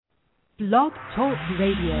Blog Talk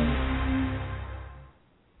Radio.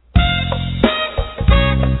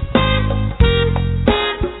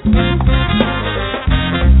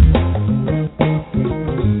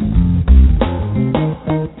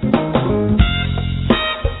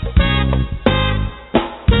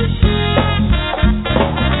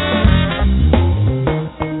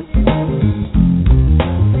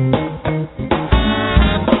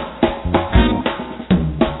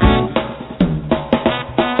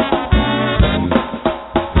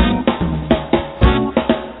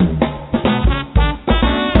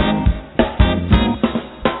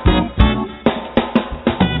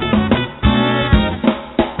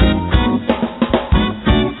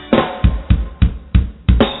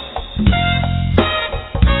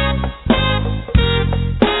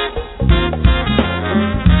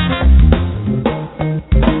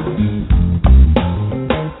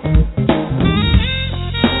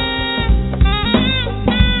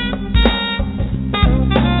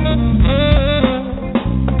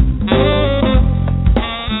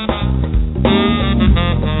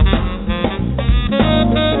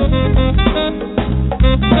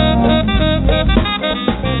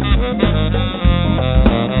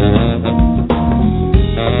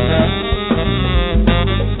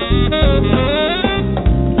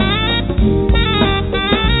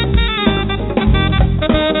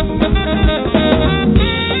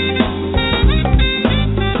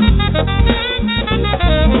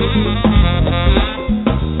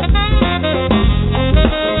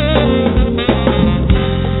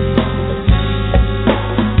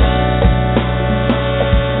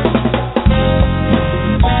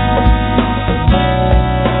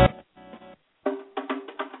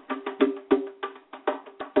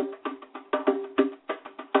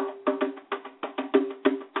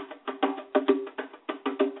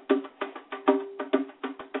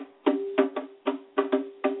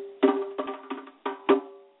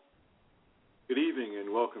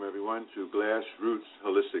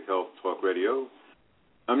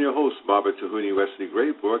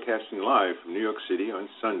 Broadcasting live from New York City on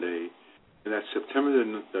Sunday, and that's September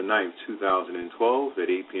the 9th, 2012 at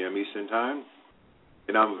 8 p.m. Eastern Time.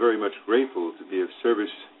 And I'm very much grateful to be of service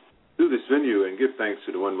through this venue and give thanks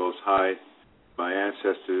to the One Most High, my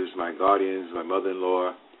ancestors, my guardians, my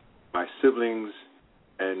mother-in-law, my siblings,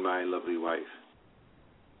 and my lovely wife.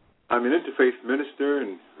 I'm an interfaith minister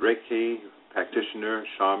and Reiki practitioner,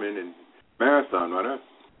 shaman, and marathon runner,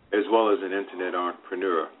 as well as an internet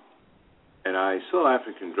entrepreneur. And I sell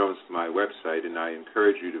African drums to my website, and I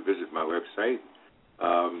encourage you to visit my website.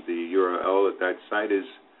 The URL at that site is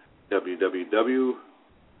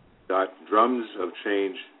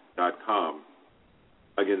www.drumsofchange.com.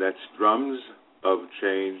 Again, that's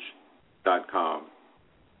drumsofchange.com.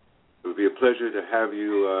 It would be a pleasure to have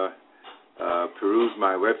you peruse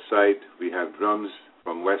my website. We have drums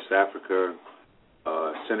from West Africa,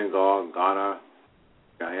 Senegal, Ghana,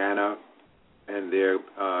 Guyana, and they're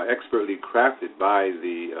expertly crafted by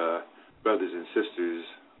the brothers and sisters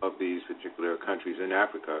of these particular countries in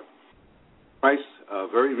Africa. Price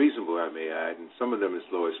very reasonable, I may add, and some of them as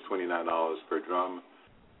low as $29 per drum,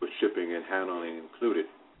 with shipping and handling included.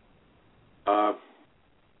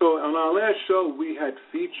 So on our last show, we had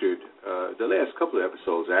featured, the last couple of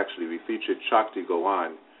episodes actually, we featured Shakti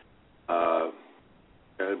Gowan, a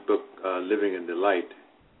book, Living in the Light,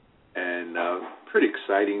 and pretty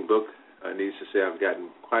exciting book. Needless to say, I've gotten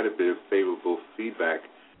quite a bit of favorable feedback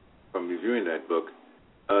from reviewing that book.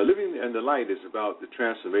 Living in the Light is about the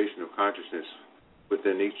transformation of consciousness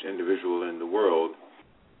within each individual in the world,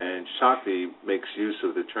 and Shakti makes use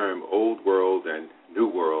of the term old world and new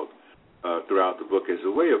world throughout the book as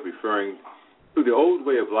a way of referring to the old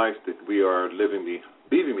way of life that we are leaving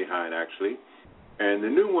behind, actually, and the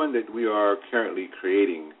new one that we are currently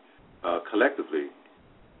creating collectively.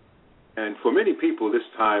 And for many people, this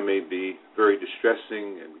time may be very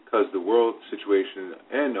distressing, and because the world situation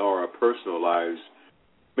and our personal lives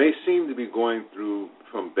may seem to be going through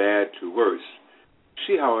from bad to worse.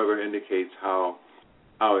 She, however, indicates how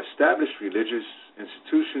our established religious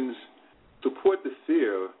institutions support the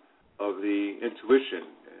fear of the intuition,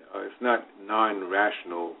 if not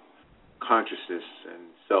non-rational consciousness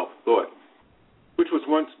and self-thought, which was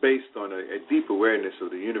once based on a deep awareness of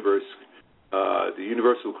the universe, the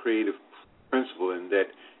universal creative principle, in that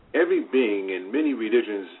every being in many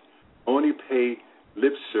religions only pay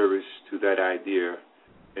lip service to that idea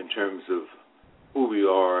in terms of who we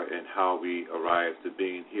are and how we arrive to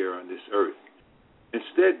being here on this earth.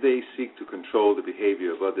 Instead, they seek to control the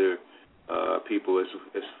behavior of other people as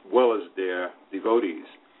well as their devotees,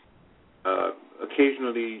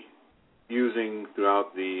 occasionally using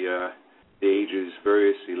throughout the ages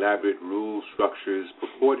various elaborate rules, structures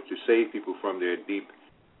purported to save people from their deep,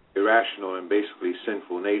 irrational, and basically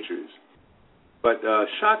sinful natures. But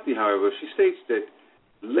Shakti, however, she states that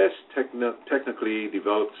less technically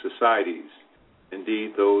developed societies,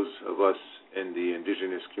 indeed those of us in the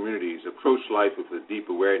indigenous communities, approach life with a deep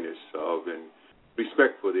awareness of and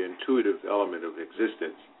respect for the intuitive element of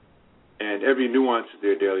existence. And every nuance of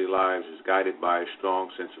their daily lives is guided by a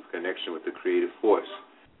strong sense of connection with the creative force,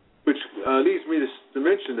 which leads me to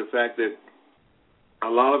mention the fact that a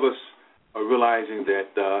lot of us are realizing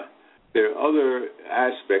that there are other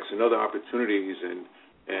aspects and other opportunities and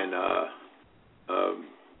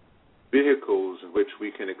vehicles in which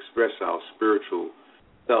we can express our spiritual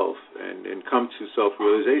self and come to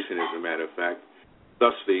self-realization, as a matter of fact,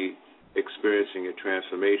 thusly experiencing a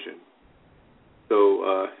transformation.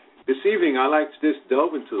 So this evening, I'd like to just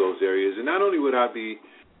delve into those areas, and not only would I be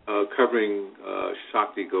covering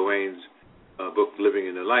Shakti Gawain's book, Living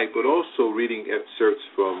in the Light, but also reading excerpts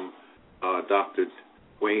from Dr.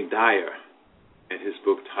 Wayne Dyer and his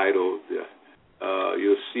book titled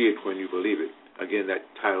You'll See It When You Believe It. Again, that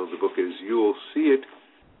title of the book is You'll See It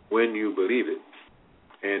When You Believe It.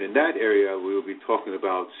 And in that area, we will be talking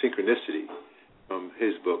about synchronicity from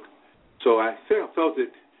his book. So I felt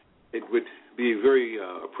that it would be very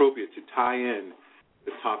appropriate to tie in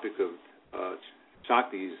the topic of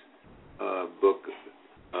Shakti's book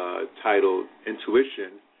titled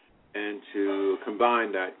Intuition, and to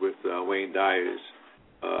combine that with Wayne Dyer's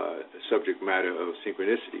subject matter of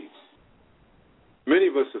synchronicity. Many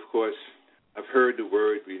of us, of course, have heard the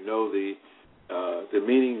word. We know the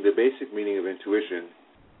meaning, the basic meaning of intuition.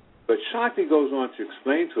 But Shakti goes on to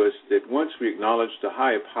explain to us that once we acknowledge the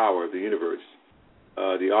higher power of the universe,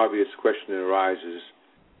 the obvious question arises,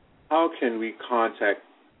 how can we contact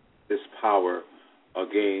this power or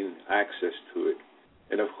gain access to it?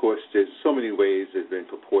 And, of course, there's so many ways that have been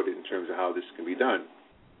purported in terms of how this can be done.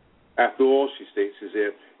 After all, she states, is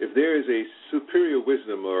that if there is a superior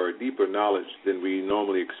wisdom or a deeper knowledge than we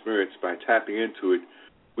normally experience by tapping into it,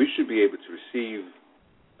 we should be able to receive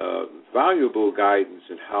valuable guidance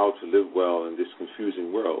in how to live well in this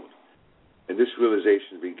confusing world. And this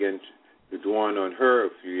realization began to dawn on her a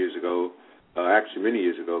few years ago, actually many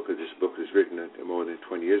years ago, because this book was written more than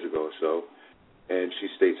 20 years ago or so. And she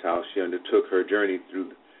states how she undertook her journey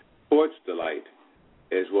towards the light,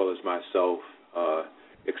 as well as myself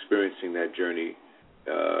experiencing that journey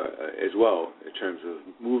as well, in terms of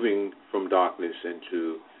moving from darkness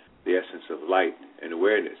into the essence of light and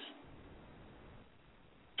awareness.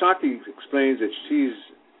 Shakti explains that she's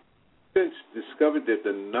since discovered that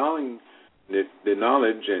the knowledge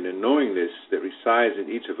and the knowingness that resides in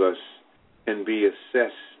each of us can be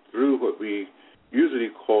assessed through what we usually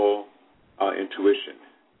call our intuition.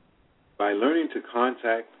 By learning to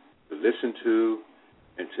contact, to listen to,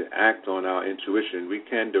 and to act on our intuition, we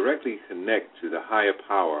can directly connect to the higher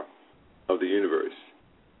power of the universe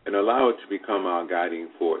and allow it to become our guiding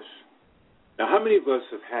force. Now, how many of us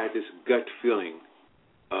have had this gut feeling?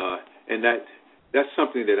 And that's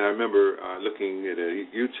something that I remember looking at a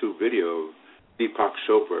YouTube video of Deepak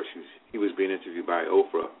Chopra. He was being interviewed by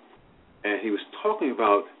Oprah, and he was talking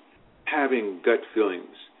about having gut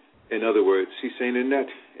feelings. In other words, he's saying in that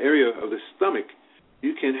area of the stomach,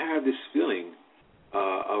 you can have this feeling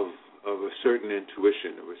of a certain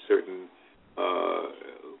intuition, of a certain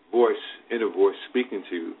voice, inner voice speaking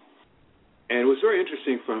to you. And it was very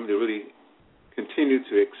interesting for him to really continue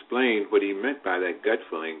to explain what he meant by that gut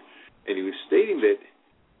feeling. And he was stating that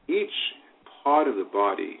each part of the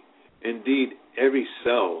body, indeed every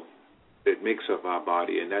cell that makes up our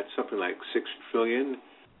body, and that's something like 6 trillion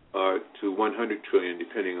to 100 trillion,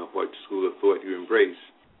 depending on what school of thought you embrace,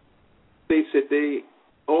 states that they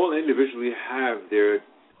all individually have their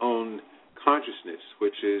own consciousness,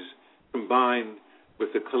 which is combined with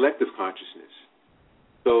the collective consciousness.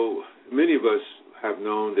 So many of us have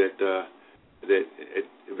known that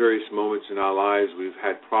at various moments in our lives we've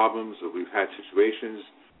had problems or we've had situations.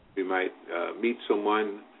 We might meet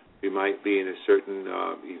someone. We might be in a certain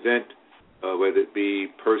event, whether it be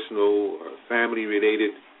personal or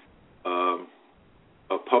family-related,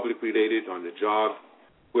 or public-related, on the job,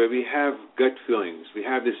 where we have gut feelings. We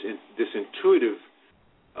have this intuitive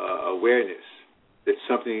awareness that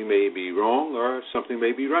something may be wrong or something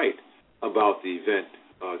may be right about the event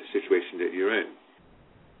or the situation that you're in.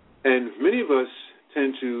 And many of us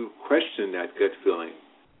tend to question that gut feeling.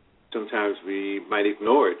 Sometimes we might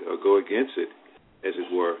ignore it or go against it, as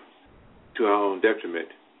it were, to our own detriment.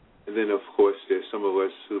 And then, of course, there's some of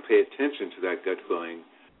us who pay attention to that gut feeling,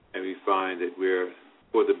 and we find that we're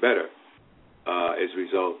for the better as a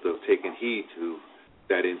result of taking heed to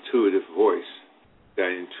that intuitive voice,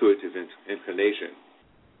 that intuitive inclination.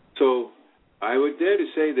 So I would dare to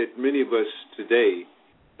say that many of us today,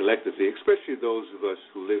 collectively, especially those of us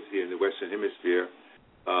who live here in the Western Hemisphere,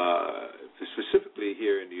 specifically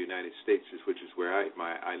here in the United States, which is where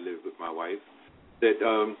I live with my wife, that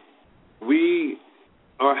we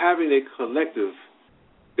are having a collective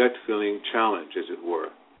gut feeling challenge, as it were,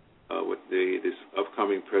 with this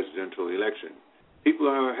upcoming presidential election. People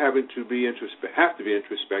are having to be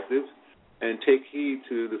introspective and take heed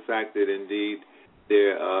to the fact that indeed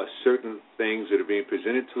there are certain things that are being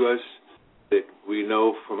presented to us that we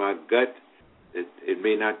know from our gut that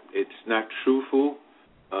it's not truthful,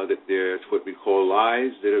 that there's what we call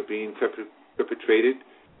lies that are being perpetrated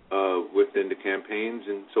within the campaigns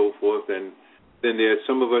and so forth. And then there are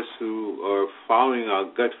some of us who are following our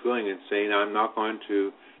gut feeling and saying, I'm not going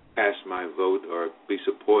to cast my vote or be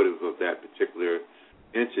supportive of that particular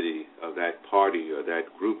entity, of that party or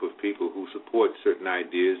that group of people who support certain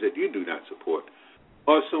ideas that you do not support.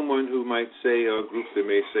 Or someone who might say, or a group that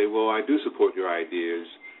may say, well, I do support your ideas,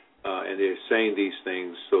 and they're saying these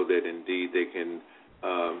things so that indeed they can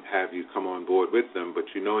have you come on board with them, but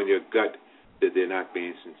you know in your gut that they're not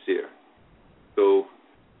being sincere. So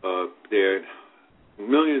there are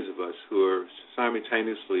millions of us who are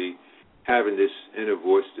simultaneously having this inner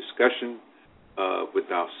voice discussion with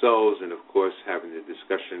ourselves and, of course, having a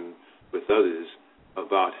discussion with others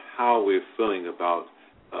about how we're feeling about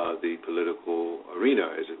the political arena,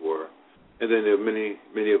 as it were. And then there are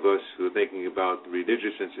many of us who are thinking about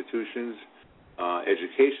religious institutions,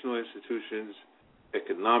 educational institutions,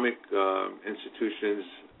 economic institutions,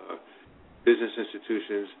 business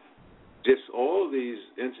institutions, just all of these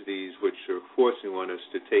entities which are forcing on us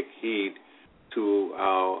to take heed to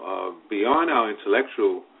our beyond our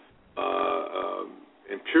intellectual,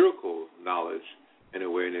 empirical knowledge and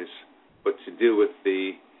awareness, but to deal with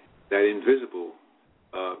that invisible,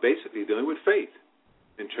 basically dealing with faith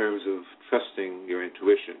in terms of trusting your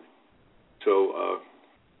intuition. So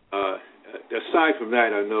aside from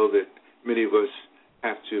that, I know that many of us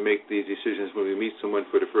have to make these decisions when we meet someone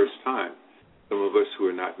for the first time. Some of us who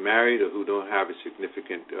are not married or who don't have a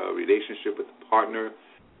significant relationship with a partner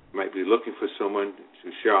might be looking for someone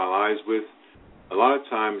to share our lives with. A lot of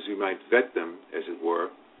times we might vet them, as it were,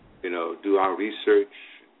 do our research,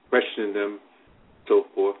 question them, so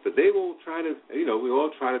forth. But they will try to, we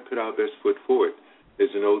all try to put our best foot forward.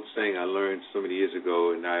 There's an old saying I learned so many years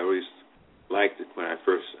ago, and I always liked it when it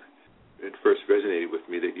first resonated with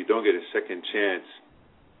me, that you don't get a second chance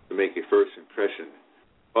to make a first impression.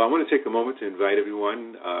 Well, I want to take a moment to invite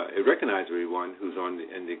everyone, recognize everyone who's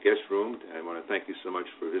in the guest room. I want to thank you so much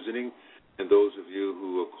for visiting. And those of you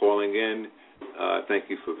who are calling in, thank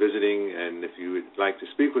you for visiting. And if you would like to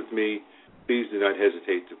speak with me, please do not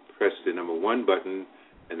hesitate to press the number 1 button,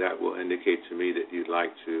 and that will indicate to me that you'd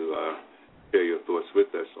like to share your thoughts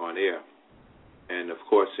with us on air. And, of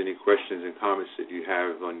course, any questions and comments that you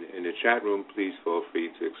have in the chat room, please feel free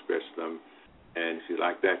to express them. And if you'd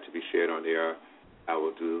like that to be shared on air, I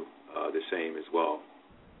will do the same as well.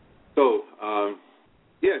 So,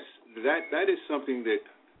 yes, that is something that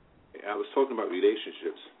I was talking about,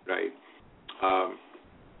 relationships, right?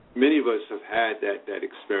 Many of us have had that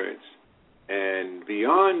experience. And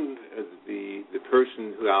beyond the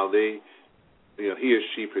person he or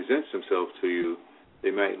she presents themselves to you,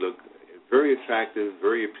 they might look very attractive,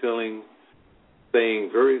 very appealing, saying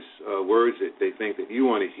various words that they think that you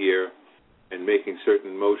want to hear, and making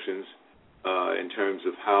certain motions in terms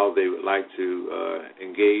of how they would like to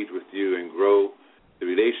engage with you and grow the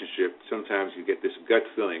relationship. Sometimes you get this gut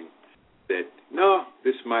feeling that, no,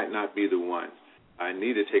 this might not be the one. I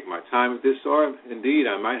need to take my time with this, or indeed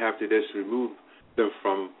I might have to just remove them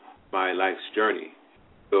from my life's journey.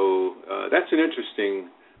 So that's an interesting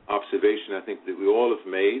observation I think that we all have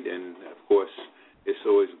made, and of course it's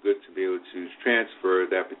always good to be able to transfer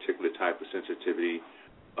that particular type of sensitivity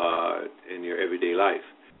in your everyday life.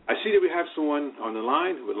 I see that we have someone on the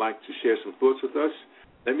line who would like to share some thoughts with us.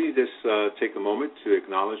 Let me just take a moment to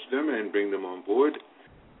acknowledge them and bring them on board.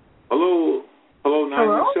 Hello,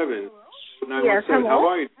 917. Hello? Yes, hello. How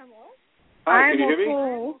are you? Hi, can you hear me?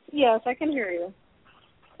 Okay. Yes, I can hear you.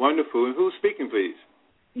 Wonderful. And who's speaking, please?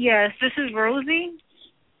 Yes, this is Rosie.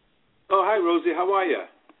 Oh, hi, Rosie. How are you?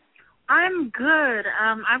 I'm good.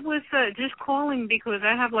 I was just calling because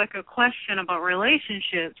I have a question about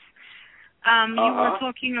relationships. You were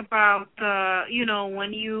talking about,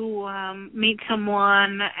 when you meet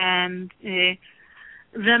someone and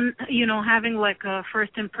them, having a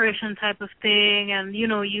first impression type of thing, and,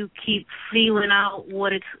 you keep feeling out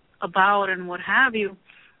what it's about and what have you.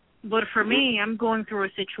 But for me, I'm going through a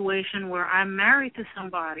situation where I'm married to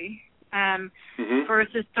somebody, and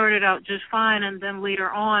first it started out just fine, and then later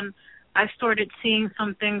on, I started seeing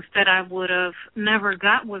some things that I would have never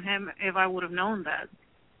got with him if I would have known that.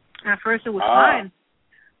 At first it was fine,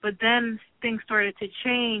 but then things started to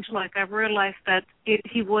change. Like I realized that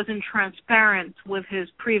he wasn't transparent with his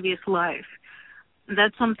previous life.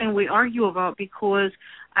 That's something we argue about because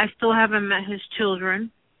I still haven't met his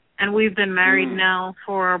children, and we've been married now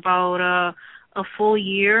for about a full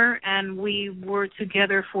year, and we were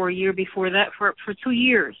together for a year before that for 2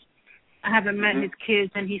 years. I haven't met his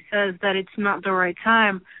kids, and he says that it's not the right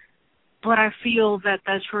time, but I feel that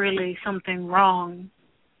that's really something wrong.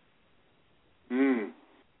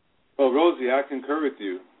 Well, Rosie, I concur with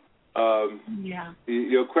you. Yeah.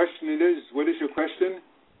 Your question is, what is your question?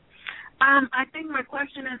 I think my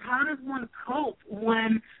question is, how does one cope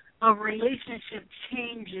when a relationship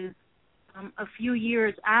changes a few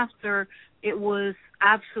years after it was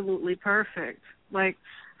absolutely perfect? Like,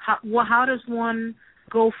 how does one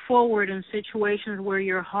go forward in situations where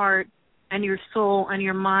your heart and your soul and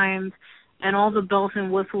your mind and all the bells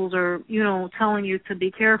and whistles are, telling you to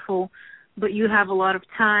be careful, but you have a lot of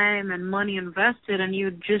time and money invested and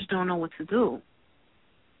you just don't know what to do?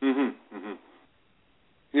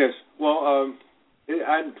 Yes. Well,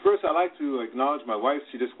 first I'd like to acknowledge my wife.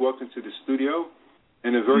 She just walked into the studio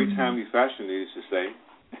in a very timely fashion, needless to say.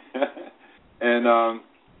 And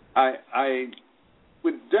I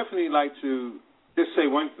would definitely like to just say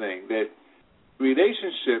one thing, that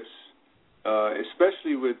relationships,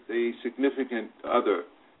 especially with a significant other,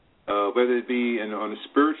 whether it be on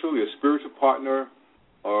your spiritual partner,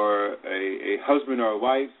 or a husband or a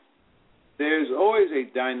wife, there's always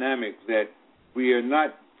a dynamic that we are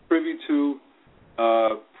not privy to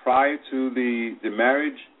prior to the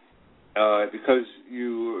marriage, because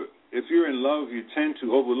if you're in love, you tend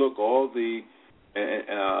to overlook all the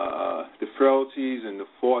frailties and the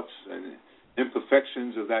faults and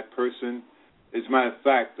imperfections of that person. As a matter of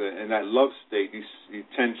fact, in that love state, you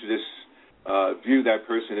tend to just view that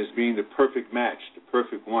person as being the perfect match, the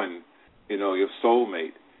perfect one, your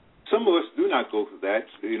soulmate. Some of us do not go through that,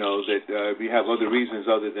 that we have other reasons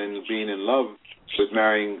other than being in love with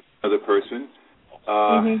marrying another person.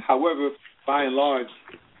 However, by and large,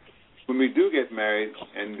 when we do get married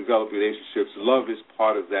and develop relationships, love is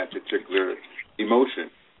part of that particular emotion.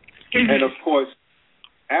 And, of course,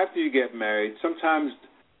 after you get married, sometimes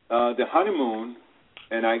the honeymoon,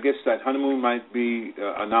 and I guess that honeymoon might be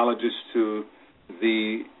analogous to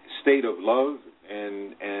the state of love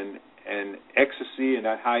and ecstasy and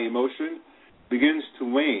that high emotion, begins to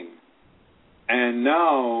wane. And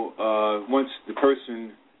now, once the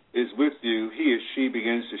person is with you, he or she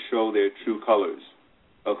begins to show their true colors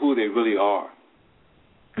of who they really are.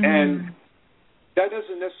 And that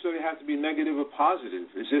doesn't necessarily have to be negative or positive.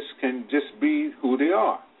 It can just be who they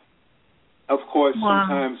are. Of course,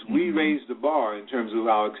 sometimes we raise the bar in terms of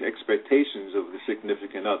our expectations of the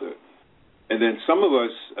significant other. And then some of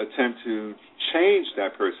us attempt to change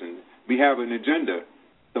that person. We have an agenda,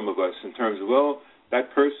 some of us, in terms of,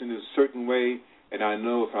 that person is a certain way, and I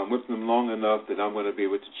know if I'm with them long enough that I'm going to be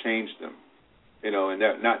able to change them. And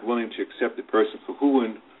they're not willing to accept the person for who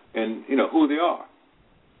and who they are.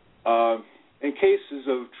 In cases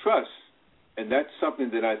of trust, and that's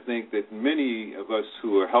something that I think that many of us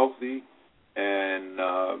who are healthy and,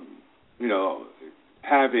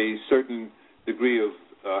 have a certain degree of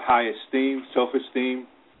high esteem, self-esteem,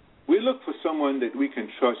 we look for someone that we can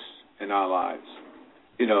trust in our lives.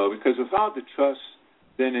 Because without the trust,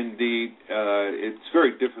 then indeed it's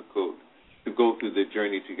very difficult to go through the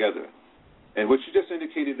journey together. And what you just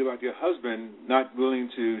indicated about your husband not willing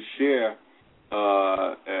to share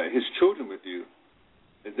his children with you,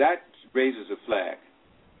 that raises a flag,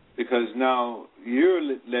 because now you're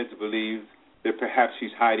led to believe that perhaps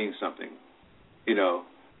he's hiding something.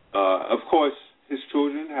 Of course, his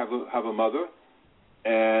children have a mother,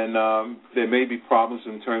 and there may be problems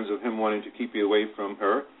in terms of him wanting to keep you away from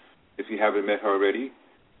her if you haven't met her already.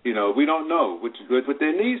 We don't know. What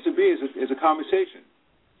there needs to be is a conversation.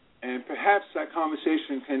 And perhaps that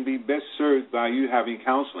conversation can be best served by you having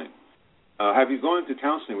counseling. Have you gone to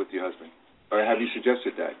counseling with your husband, or have you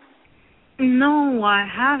suggested that? No, I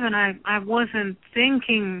haven't. I wasn't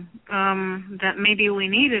thinking that maybe we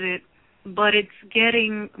needed it, but it's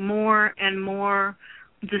getting more and more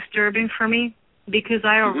disturbing for me, because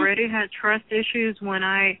I already had trust issues when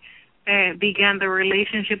I began the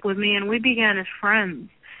relationship with me, and we began as friends.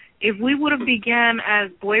 If we would have began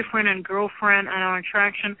as boyfriend and girlfriend and our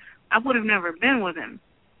attraction, I would have never been with him,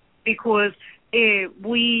 because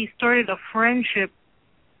we started a friendship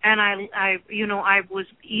and I was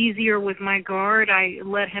easier with my guard. I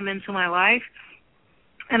let him into my life,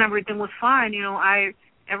 and everything was fine.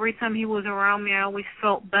 Every time he was around me, I always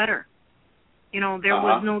felt better. There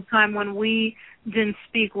was no time when we didn't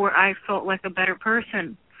speak where I felt like a better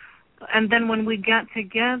person. And then when we got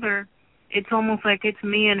together, it's almost like it's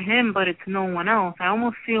me and him, but it's no one else. I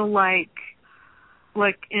almost feel like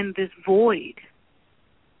in this void,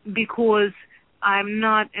 because I'm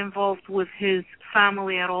not involved with his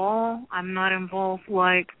family at all. I'm not involved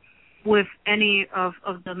with any of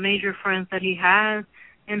the major friends that he has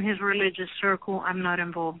in his religious circle. I'm not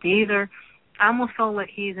involved either. I almost felt like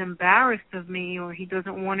he's embarrassed of me, or he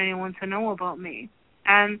doesn't want anyone to know about me.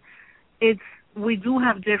 And we do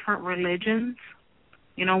have different religions.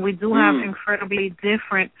 We do have incredibly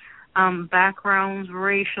different backgrounds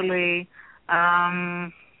racially,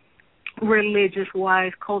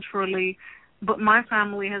 religious-wise, culturally. But my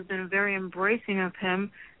family has been very embracing of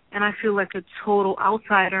him, and I feel like a total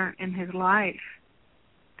outsider in his life.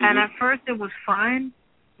 Mm-hmm. And at first it was fine,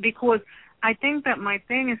 because I think that my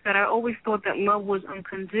thing is that I always thought that love was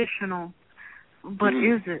unconditional. But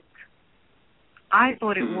is it? I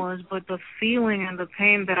thought it was, but the feeling and the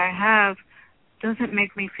pain that I have doesn't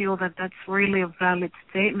make me feel that that's really a valid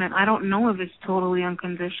statement. I don't know if it's totally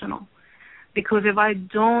unconditional. Because if I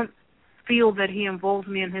don't feel that he involves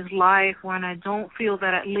me in his life, when I don't feel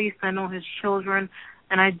that at least I know his children,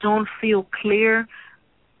 and I don't feel clear,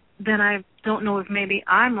 then I don't know if maybe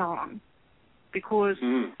I'm wrong. Because,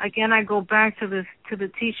 again, I go back to the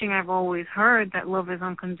teaching I've always heard, that love is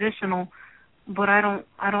unconditional, but I don't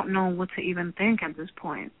know what to even think at this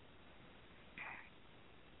point.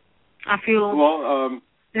 I feel, I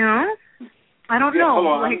don't know. Hold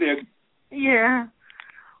on, I'm there. Yeah.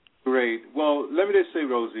 Great. Well, let me just say,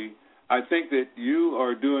 Rosie, I think that you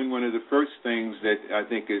are doing one of the first things that I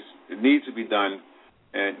think needs to be done,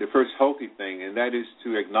 and the first healthy thing, and that is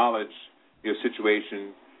to acknowledge your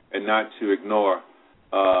situation and not to ignore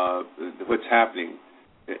what's happening.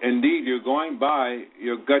 Indeed, you're going by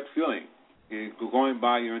your gut feeling. You're going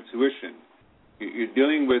by your intuition. You're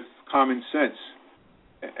dealing with common sense.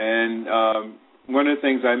 And one of the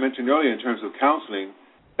things I mentioned earlier in terms of counseling,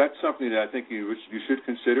 that's something that I think you should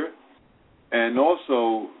consider. And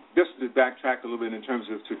also, just to backtrack a little bit in terms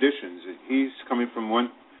of traditions, he's coming from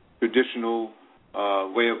one traditional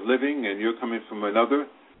way of living, and you're coming from another.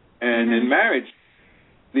 And in marriage,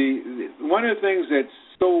 one of the things that's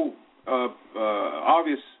so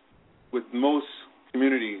obvious with most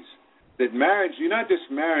communities, that marriage, you're not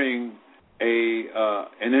just marrying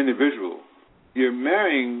an individual. You're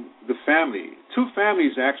marrying the family. Two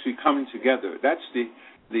families are actually coming together. That's the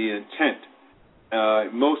intent.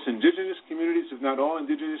 Most indigenous communities, if not all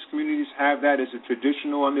indigenous communities, have that as a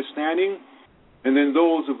traditional understanding. And then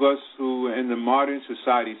those of us who in the modern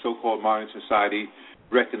society, so-called modern society,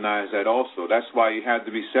 recognize that also. That's why you have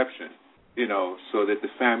the reception, so that the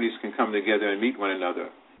families can come together and meet one another.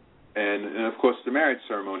 And of course, the marriage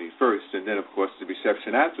ceremony first, and then, of course, the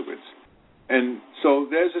reception afterwards. And so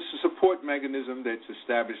there's a support mechanism that's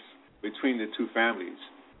established between the two families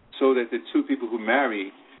so that the two people who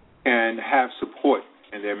marry can have support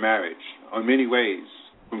in their marriage in many ways,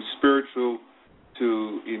 from spiritual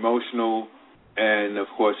to emotional and, of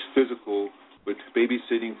course, physical, with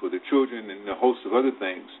babysitting for the children and a host of other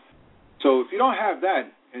things. So if you don't have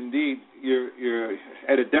that, indeed, you're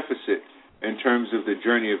at a deficit in terms of the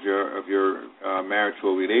journey of your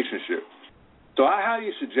marital relationship. So I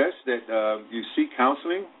highly suggest that you seek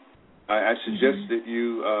counseling. I suggest that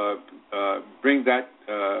you bring that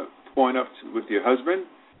point up with your husband,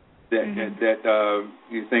 that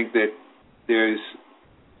you think that there's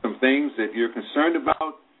some things that you're concerned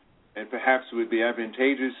about, and perhaps it would be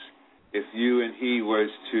advantageous if you and he was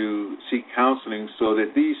to seek counseling so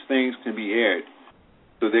that these things can be aired,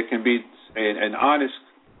 so there can be an honest,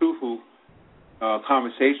 truthful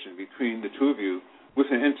conversation between the two of you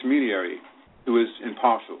with an intermediary who is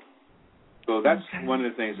impartial. So that's one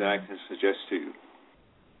of the things that I can suggest to you.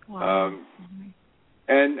 Wow.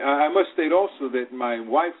 And I must state also that my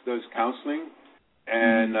wife does counseling,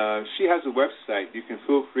 and she has a website. You can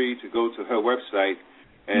feel free to go to her website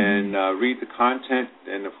and read the content,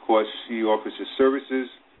 and, of course, she offers her services.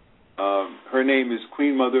 Her name is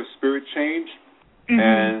Queen Mother Spirit Change,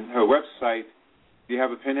 and her website, do you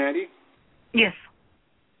have a pen handy? Yes.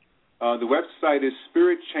 The website is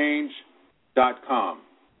spiritchange.com.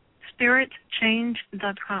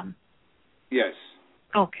 Spiritchange.com. Yes.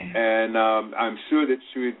 Okay. And I'm sure that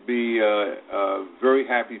she would be very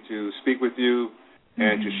happy to speak with you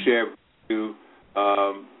and to share with you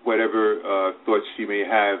whatever thoughts she may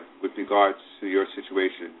have with regards to your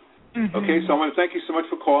situation. Mm-hmm. Okay, so I want to thank you so much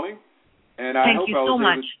for calling, and I hope I was able to.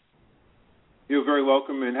 Thank you so much. You're very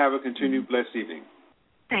welcome, and have a continued blessed evening.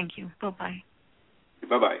 Thank you. Bye-bye.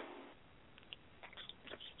 Bye-bye.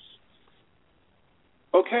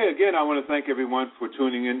 Okay, again, I want to thank everyone for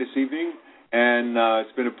tuning in this evening, and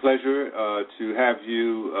it's been a pleasure to have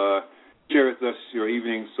you share with us your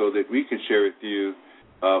evening so that we can share with you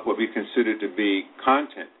what we consider to be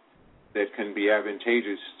content that can be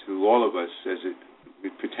advantageous to all of us as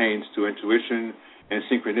it pertains to intuition and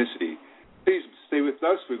synchronicity. Please stay with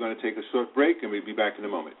us. We're going to take a short break, and we'll be back in a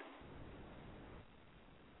moment.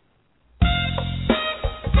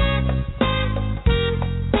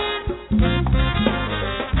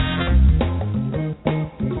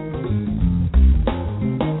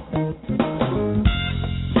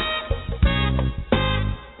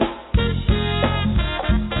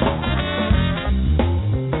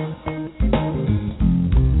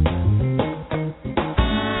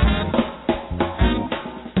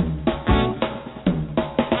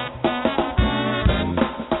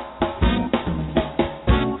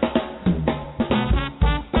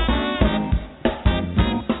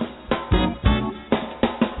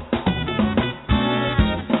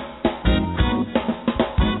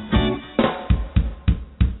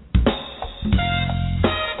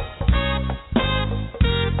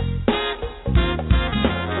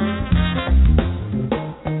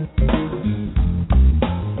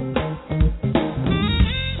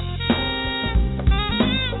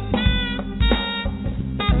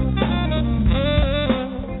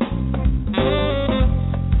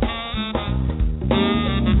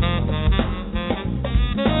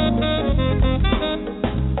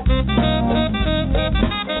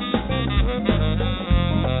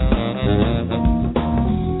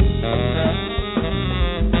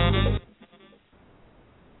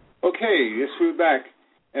 Okay, yes, we're back,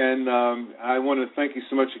 and I want to thank you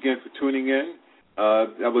so much again for tuning in.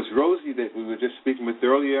 That was Rosie that we were just speaking with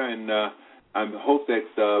earlier, and I hope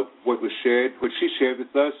that what she shared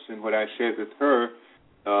with us and what I shared with her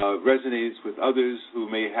resonates with others who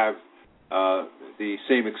may have the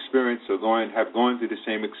same experience or have gone through the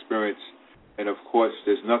same experience. And, of course,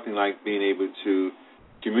 there's nothing like being able to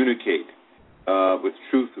communicate with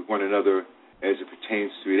truth with one another as it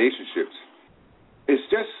pertains to relationships. It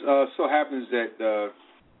just so happens that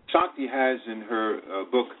Shakti has in her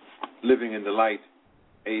book, Living in the Light,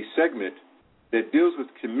 a segment that deals with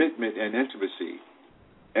commitment and intimacy.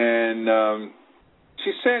 And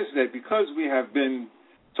she says that because we have been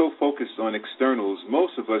so focused on externals,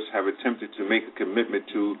 most of us have attempted to make a commitment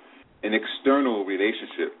to an external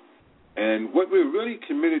relationship. And what we're really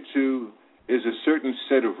committed to is a certain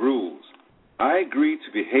set of rules. I agree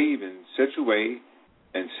to behave in such a way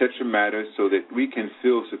and such a matter so that we can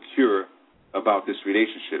feel secure about this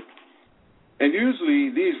relationship. And usually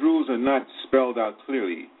these rules are not spelled out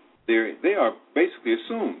clearly. They are basically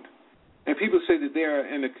assumed. And people say that they are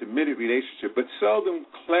in a committed relationship, but seldom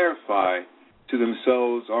clarify to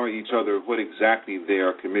themselves or each other what exactly they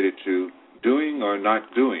are committed to doing or not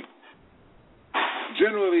doing.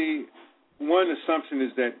 Generally, one assumption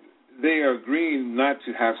is that they are agreeing not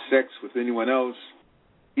to have sex with anyone else.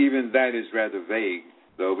 Even that is rather vague,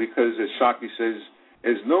 though, because, as Shakti says,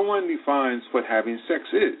 as no one defines what having sex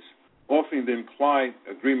is, often the implied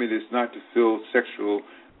agreement is not to feel sexual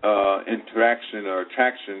interaction or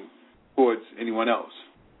attraction towards anyone else.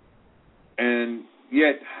 And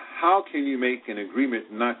yet, how can you make an agreement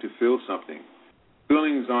not to feel something?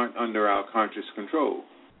 Feelings aren't under our conscious control.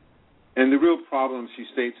 And the real problem, she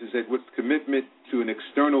states, is that with commitment to an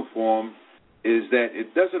external form is that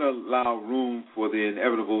it doesn't allow room for the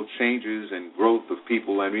inevitable changes and growth of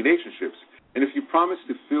people and relationships. And if you promise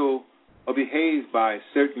to feel or behave by a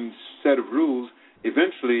certain set of rules,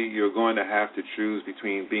 eventually you're going to have to choose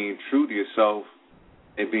between being true to yourself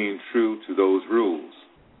and being true to those rules.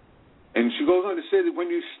 And she goes on to say that when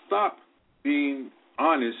you stop being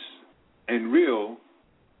honest and real,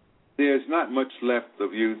 there's not much left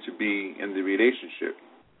of you to be in the relationship.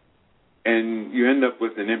 And you end up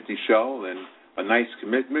with an empty shell and a nice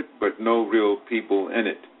commitment, but no real people in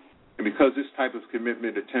it. And because this type of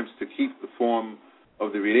commitment attempts to keep the form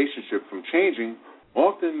of the relationship from changing,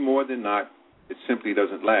 often more than not, it simply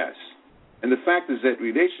doesn't last. And the fact is that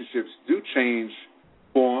relationships do change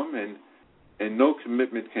form, and no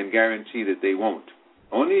commitment can guarantee that they won't.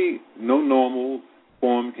 Only no normal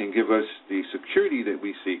form can give us the security that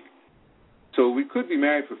we seek. So we could be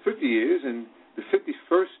married for 50 years, and the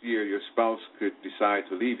 51st year your spouse could decide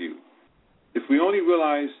to leave you. If we only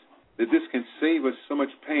realize that this can save us so much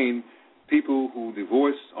pain, people who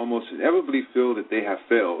divorce almost inevitably feel that they have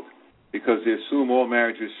failed because they assume all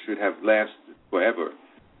marriages should have lasted forever.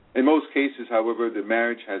 In most cases, however, the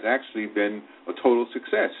marriage has actually been a total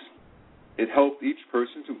success. It helped each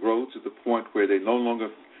person to grow to the point where they no longer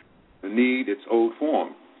need its old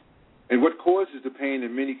form. And what causes the pain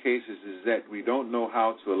in many cases is that we don't know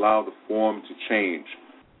how to allow the form to change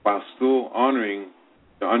while still honoring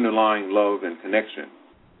the underlying love and connection.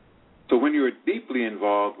 So when you're deeply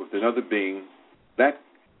involved with another being, that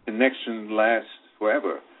connection lasts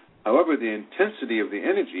forever. However, the intensity of the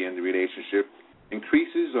energy in the relationship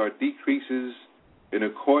increases or decreases in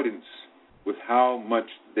accordance with how much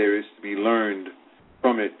there is to be learned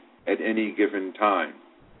from it at any given time.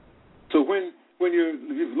 So when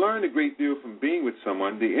you've learned a great deal from being with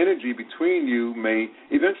someone, the energy between you may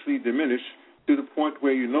eventually diminish to the point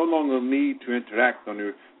where you no longer need to interact on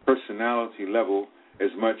a personality level as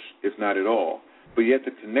much, if not at all. But yet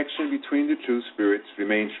the connection between the two spirits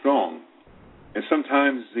remains strong. And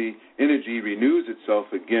sometimes the energy renews itself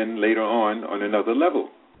again later on another level.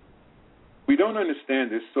 We don't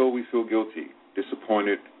understand this, so we feel guilty,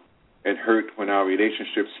 disappointed, and hurt when our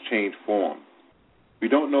relationships change form. We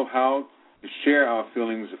don't know how to share our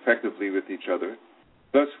feelings effectively with each other.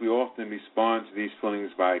 Thus, we often respond to these feelings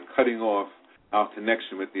by cutting off our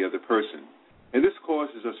connection with the other person. And this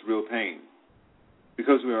causes us real pain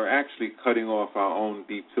because we are actually cutting off our own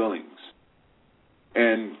deep feelings.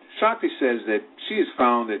 And Shakti says that she has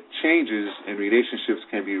found that changes in relationships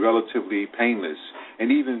can be relatively painless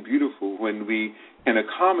and even beautiful when we can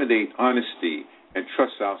accommodate honesty and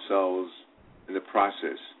trust ourselves in the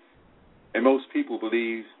process. And most people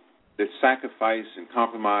believe that sacrifice and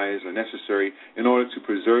compromise are necessary in order to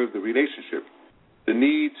preserve the relationship. The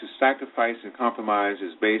need to sacrifice and compromise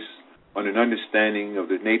is based on an understanding of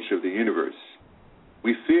the nature of the universe.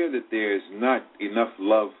 We fear that there is not enough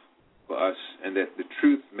love for us and that the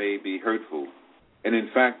truth may be hurtful. And in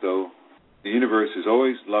fact, though, the universe is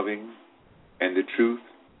always loving and the truth,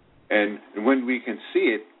 and when we can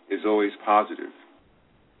see it, is always positive.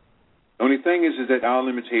 The only thing is that our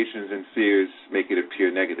limitations and fears make it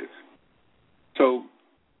appear negative. So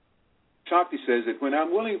Shakti says that when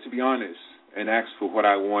I'm willing to be honest and ask for what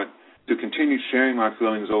I want, to continue sharing my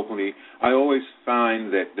feelings openly, I always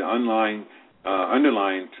find that the underlying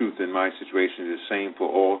truth in my situation is the same for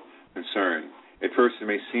all concerned. At first it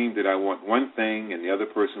may seem that I want one thing and the other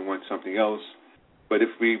person wants something else, but if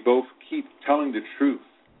we both keep telling the truth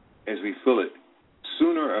as we feel it,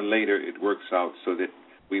 sooner or later it works out so that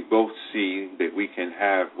we both see that we can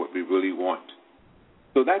have what we really want.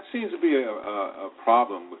 So that seems to be a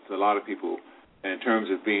problem with a lot of people in terms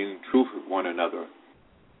of being truthful with one another.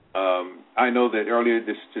 I know that earlier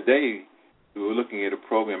today we were looking at a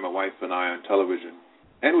program, my wife and I, on television,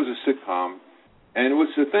 and it was a sitcom, and it was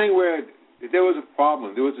a thing where there was a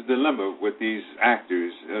problem, there was a dilemma with these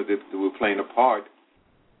actors that were playing a part,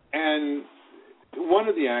 and one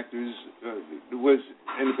of the actors was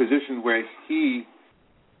in a position where he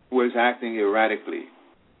was acting erratically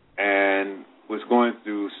and was going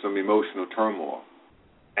through some emotional turmoil.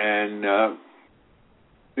 And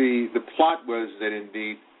the plot was that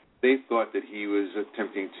indeed they thought that he was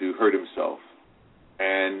attempting to hurt himself.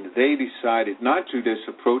 And they decided not to just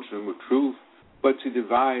approach him with truth, but to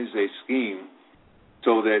devise a scheme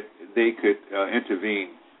so that they could intervene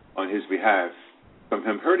on his behalf from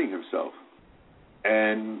him hurting himself.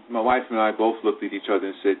 And my wife and I both looked at each other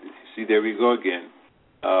and said, see, there we go again.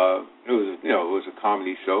 It was a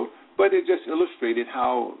comedy show, but it just illustrated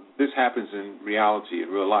how this happens in reality, in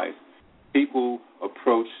real life. People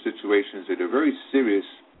approach situations that are very serious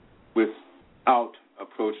without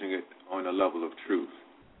approaching it on a level of truth.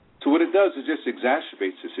 So what it does is just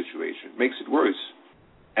exacerbates the situation, makes it worse.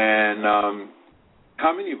 And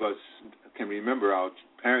how many of us can remember our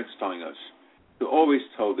parents telling us to always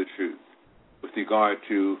tell the truth with regard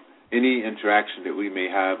to any interaction that we may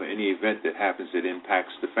have, or any event that happens that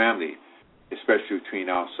impacts the family, especially between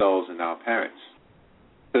ourselves and our parents?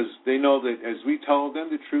 Because they know that as we tell them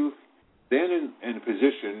the truth, they're in a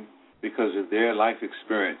position, because of their life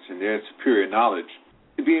experience and their superior knowledge,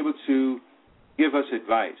 to be able to give us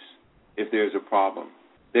advice if there's a problem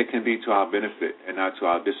that can be to our benefit and not to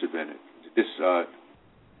our disadvantage,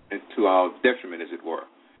 to our detriment, as it were.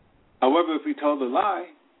 However, if we tell the lie,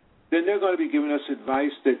 then they're going to be giving us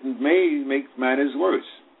advice that may make matters worse.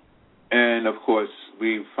 And, of course,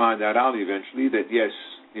 we find that out eventually that, yes,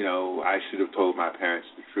 I should have told my parents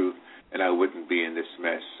the truth and I wouldn't be in this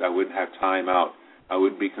mess. I wouldn't have time out. I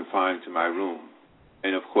wouldn't be confined to my room.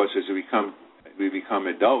 And, of course, as we become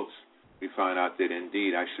adults, we find out that,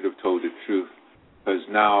 indeed, I should have told the truth, because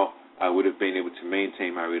now I would have been able to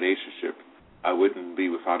maintain my relationship. I wouldn't be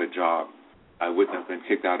without a job. I wouldn't have been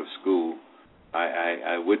kicked out of school.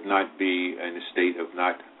 I would not be in a state of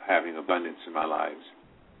not having abundance in my lives.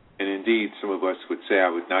 And indeed, some of us would say I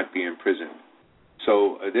would not be in prison.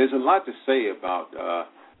 So there's a lot to say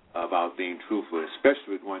about being truthful,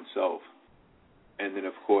 especially with oneself. And then,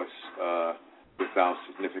 of course, with our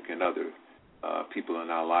significant other people in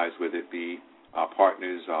our lives, whether it be our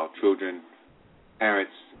partners, our children,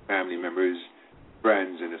 parents, family members,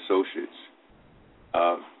 friends, and associates.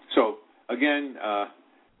 So, again,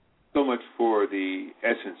 so much for the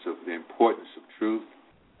essence of the importance of truth.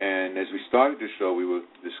 And as we started the show, we were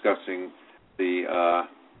discussing the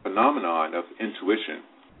phenomenon of intuition.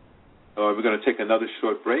 We're going to take another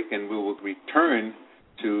short break, and we will return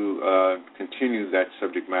to continue that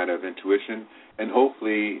subject matter of intuition, and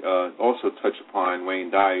hopefully also touch upon Wayne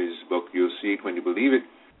Dyer's book, You'll See It When You Believe It,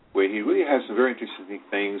 where he really has some very interesting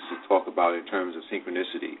things to talk about in terms of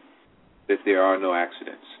synchronicity, that there are no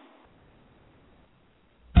accidents.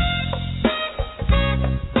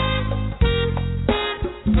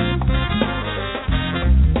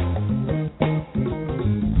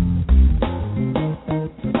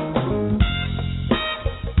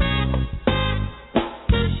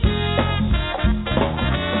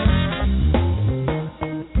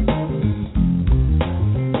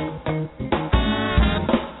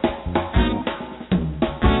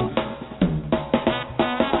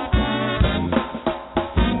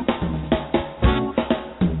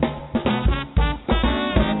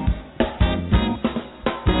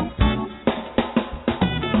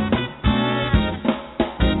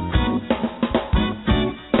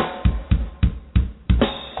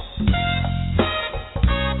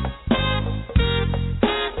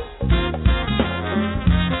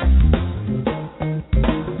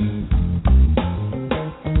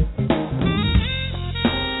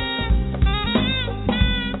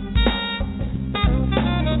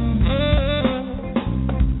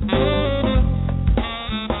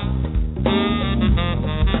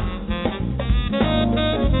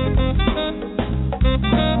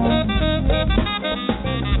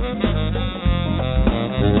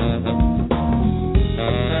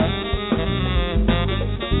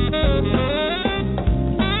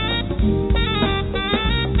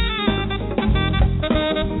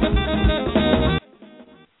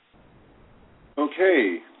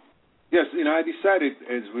 I decided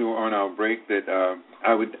as we were on our break that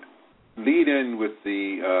I would lead in with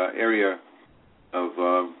the area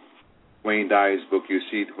of Wayne Dyer's book, You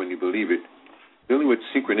See It When You Believe It, dealing with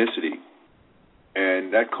synchronicity.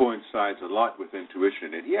 And that coincides a lot with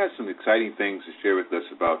intuition. And he has some exciting things to share with us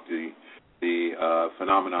about the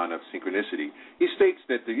phenomenon of synchronicity. He states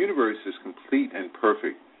that the universe is complete and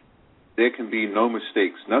perfect. There can be no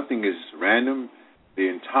mistakes. Nothing is random. The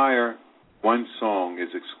entire one song is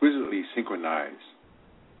exquisitely synchronized.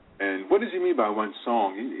 And what does he mean by one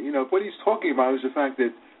song? You know, what he's talking about is the fact that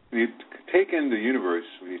when you take in the universe,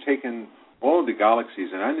 when you take in all the galaxies,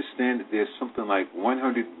 and I understand that there's something like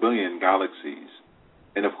 100 billion galaxies,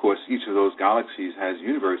 and of course each of those galaxies has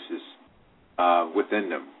universes within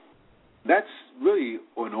them. That's really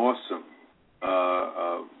an awesome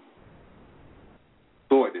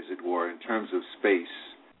thought, as it were, in terms of space,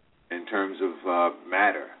 in terms of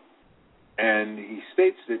matter. And he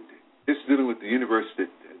states that this dealing with the universe that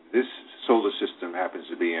this solar system happens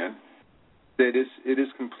to be in, that it is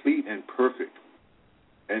complete and perfect.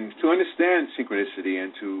 And to understand synchronicity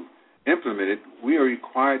and to implement it, we are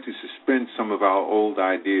required to suspend some of our old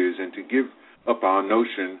ideas and to give up our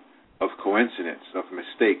notion of coincidence, of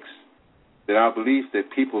mistakes, that our belief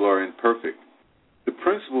that people are imperfect. The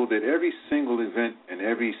principle that every single event and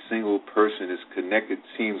every single person is connected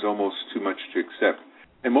seems almost too much to accept.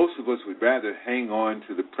 And most of us would rather hang on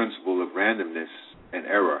to the principle of randomness and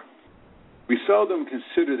error. We seldom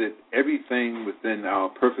consider that everything within our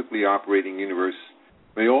perfectly operating universe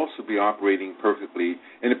may also be operating perfectly,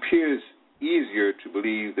 and appears easier to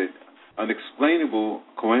believe that unexplainable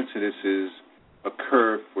coincidences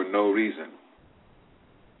occur for no reason.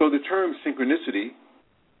 So the term synchronicity,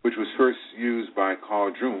 which was first used by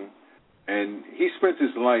Carl Jung, and he spent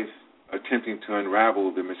his life attempting to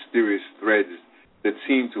unravel the mysterious threads that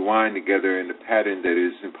seem to wind together in a pattern that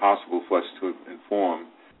is impossible for us to inform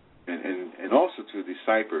and also to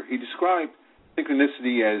decipher. He described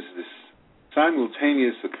synchronicity as this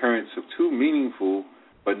simultaneous occurrence of two meaningful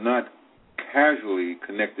but not casually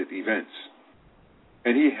connected events.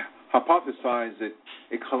 And he hypothesized that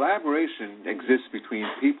a collaboration exists between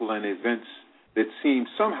people and events that seem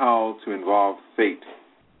somehow to involve fate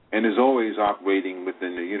and is always operating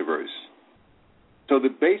within the universe. So the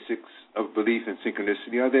basics of belief in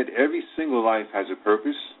synchronicity are that every single life has a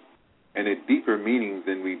purpose and a deeper meaning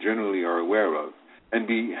than we generally are aware of. And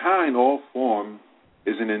behind all form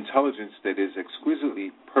is an intelligence that is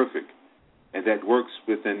exquisitely perfect and that works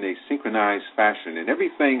within a synchronized fashion. And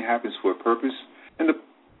everything happens for a purpose, and the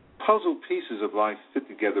puzzle pieces of life fit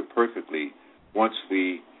together perfectly once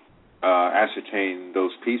we ascertain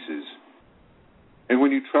those pieces. And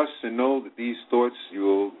when you trust and know that these thoughts, you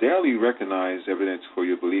will daily recognize evidence for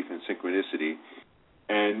your belief in synchronicity.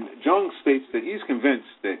 And Jung states that he's convinced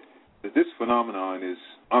that this phenomenon is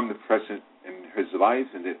omnipresent in his life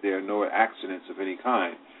and that there are no accidents of any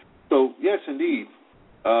kind. So, yes, indeed,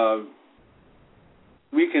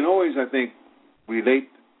 we can always, I think, relate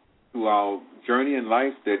to our journey in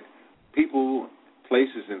life that people,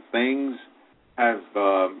 places, and things have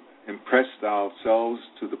impressed ourselves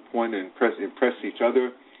to the point of impress each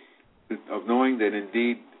other, of knowing that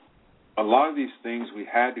indeed a lot of these things we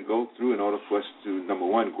had to go through in order for us to, number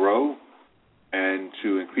one, grow and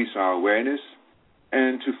to increase our awareness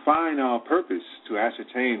and to find our purpose, to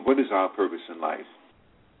ascertain what is our purpose in life.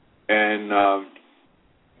 And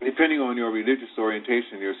depending on your religious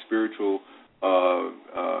orientation, your spiritual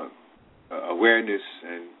awareness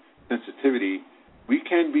and sensitivity, we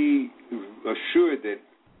can be assured that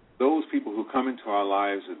those people who come into our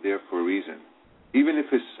lives are there for a reason. Even if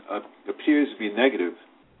it appears to be negative,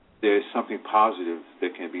 there's something positive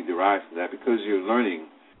that can be derived from that because you're learning.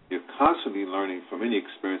 You're constantly learning from any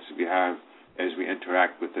experience that we have as we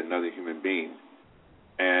interact with another human being.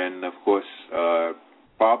 And, of course,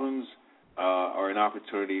 problems are an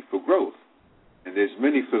opportunity for growth. And there's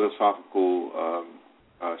many philosophical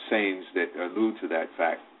sayings that allude to that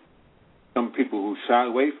fact. Some people who shy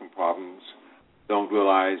away from problems don't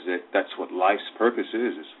realize that that's what life's purpose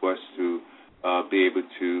is for us to be able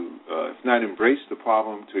to, if not embrace the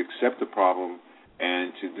problem, to accept the problem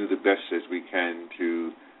and to do the best as we can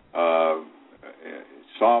to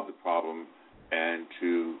solve the problem and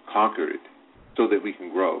to conquer it so that we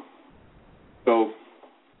can grow. So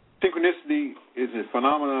synchronicity is a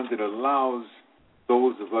phenomenon that allows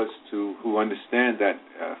those of us who understand that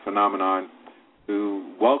phenomenon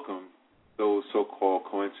to welcome those so-called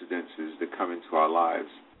coincidences that come into our lives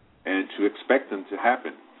and to expect them to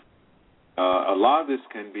happen. A lot of this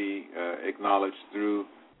can be acknowledged through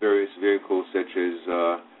various vehicles such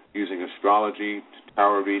as using astrology,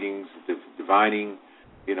 tarot readings, divining.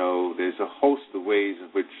 You know, there's a host of ways in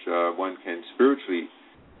which one can spiritually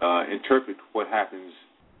interpret what happens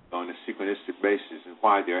on a synchronistic basis and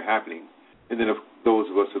why they're happening. And then those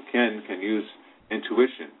of us who can use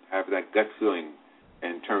intuition, have that gut feeling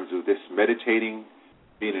in terms of this meditating,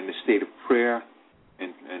 being in a state of prayer,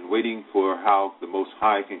 and waiting for how the Most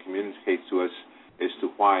High can communicate to us as to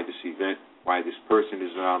why this event, why this person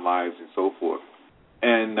is in our lives, and so forth.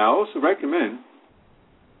 And I also recommend,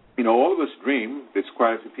 all of us dream. There's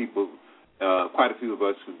quite a few of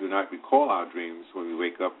us who do not recall our dreams when we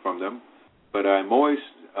wake up from them. But I'm always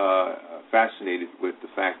fascinated with the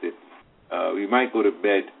fact that we might go to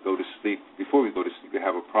bed, go to sleep. Before we go to sleep, we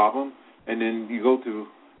have a problem, and then you go through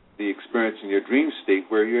the experience in your dream state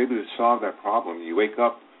where you're able to solve that problem. You wake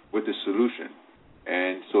up with the solution.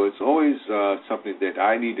 And so it's always something that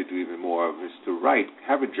I need to do even more of is to write,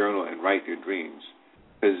 have a journal and write your dreams,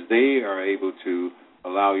 because they are able to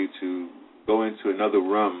allow you to go into another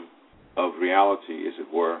realm of reality, as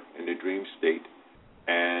it were, in the dream state,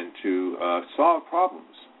 and to solve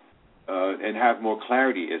problems and have more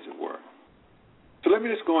clarity, as it were. So let me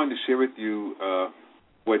just go on to share with you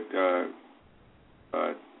what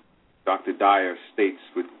Dr. Dyer states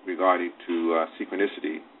with regarding to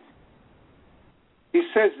synchronicity. He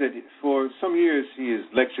says that for some years he has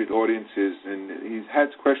lectured audiences, and he's had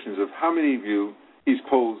questions of how many of you, he's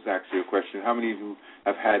posed actually a question, how many of you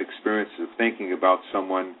have had experience of thinking about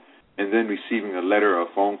someone and then receiving a letter or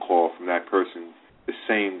a phone call from that person the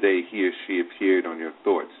same day he or she appeared on your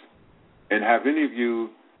thoughts? And have any of you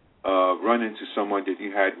run into someone that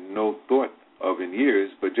you had no thought of in years,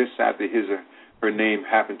 but just after his or her name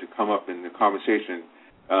happened to come up in the conversation,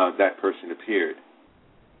 that person appeared?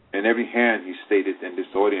 And every hand, he stated in this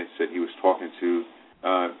audience that he was talking to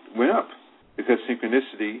went up, because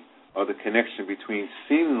synchronicity, or the connection between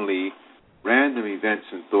seemingly random events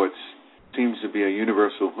and thoughts, seems to be a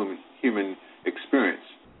universal human experience.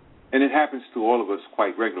 And it happens to all of us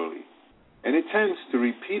quite regularly. And it tends to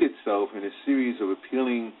repeat itself in a series of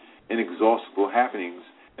appealing, inexhaustible happenings.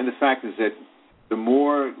 And the fact is that the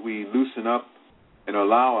more we loosen up and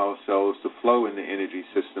allow ourselves to flow in the energy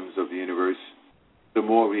systems of the universe, the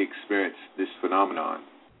more we experience this phenomenon.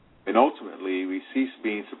 And ultimately, we cease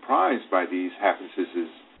being surprised by these happenances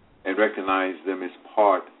and recognize them as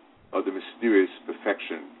part of the mysterious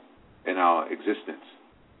perfection in our existence.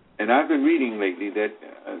 And I've been reading lately that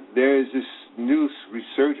there is this new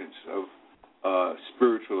resurgence of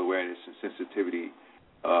positivity.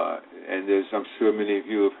 And I'm sure many of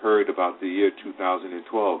you have heard about the year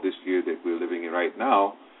 2012, this year that we're living in right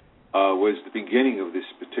now, was the beginning of this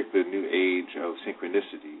particular new age of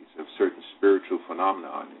synchronicities, of certain spiritual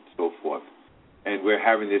phenomenon and so forth. And we're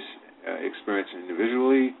having this experience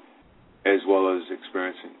individually as well as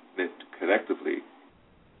experiencing it collectively.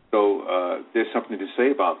 So there's something to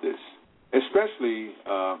say about this, especially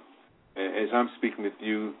as I'm speaking with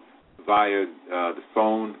you via the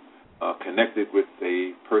phone, connected with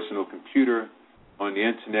a personal computer on the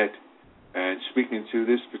internet, and speaking to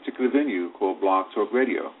this particular venue called Blog Talk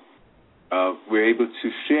Radio. We're able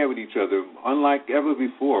to share with each other, unlike ever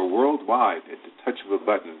before, worldwide, at the touch of a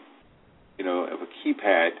button, of a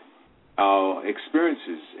keypad, our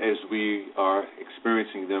experiences as we are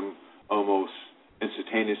experiencing them almost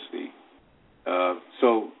instantaneously.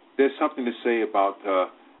 So there's something to say about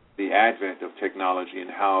the advent of technology and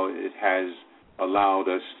how it has allowed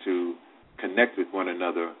us to connect with one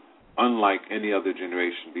another unlike any other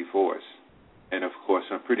generation before us. And, of course,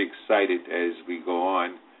 I'm pretty excited as we go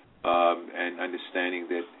on and understanding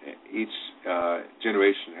that each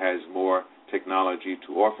generation has more technology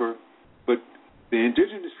to offer. But the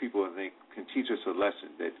indigenous people, I think, can teach us a lesson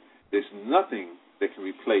that there's nothing that can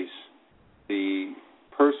replace the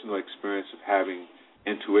personal experience of having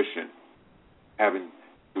intuition, having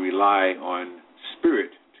to rely on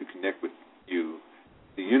spirit to connect with you,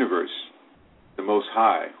 the universe, the Most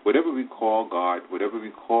High, whatever we call God, whatever we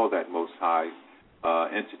call that Most High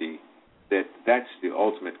entity, that's the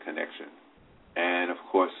ultimate connection. And, of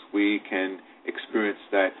course, we can experience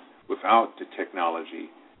that without the technology.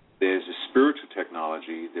 There's a spiritual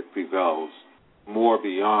technology that prevails more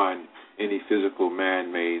beyond any physical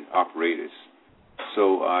man-made apparatus.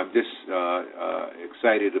 So I'm just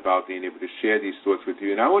excited about being able to share these thoughts with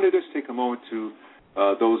you. And I want to just take a moment to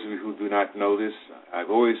those of you who do not know this. I've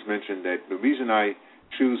always mentioned that the reason I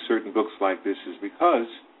choose certain books like this is because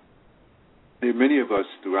there are many of us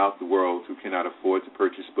throughout the world who cannot afford to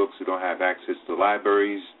purchase books, who don't have access to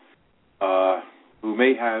libraries, who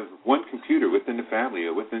may have one computer within the family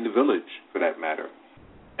or within the village, for that matter.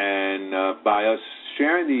 And by us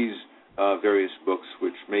sharing these various books,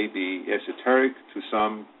 which may be esoteric to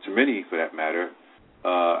some, to many for that matter,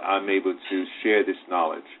 I'm able to share this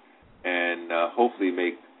knowledge and hopefully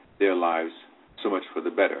make their lives so much for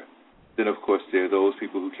the better. Then, of course, there are those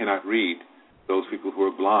people who cannot read, those people who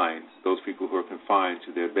are blind, those people who are confined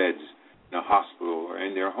to their beds in a hospital or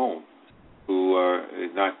in their home, who are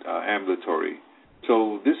not ambulatory.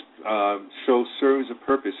 So this show serves a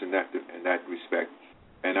purpose in that respect,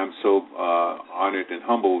 and I'm so honored and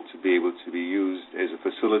humbled to be able to be used as a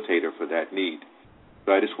facilitator for that need.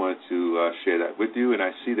 So I just wanted to share that with you, and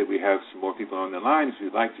I see that we have some more people on the line. If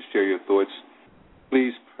you'd like to share your thoughts,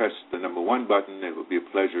 please press the number 1 button. It will be a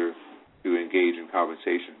pleasure to engage in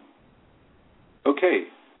conversation. Okay,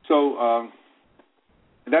 so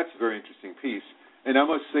that's a very interesting piece. And I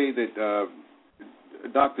must say that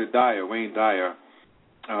Dr. Dyer, Wayne Dyer,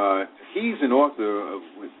 he's an author of,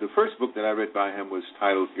 the first book that I read by him was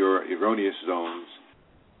titled Your Erroneous Zones,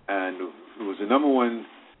 and it was the number 1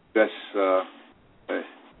 bestseller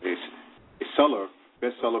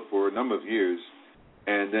for a number of years.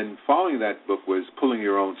 And then following that book was Pulling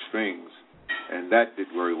Your Own Strings, and that did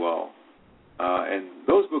very well. And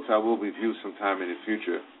those books I will review sometime in the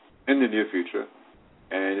near future.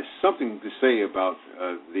 And it's something to say about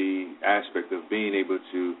the aspect of being able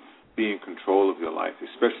to be in control of your life,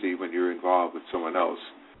 especially when you're involved with someone else.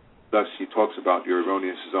 Thus, he talks about your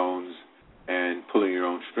erroneous zones and pulling your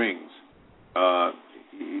own strings.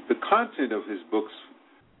 The content of his books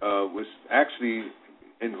was actually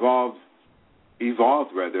evolved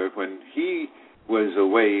when he was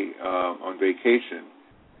away on vacation,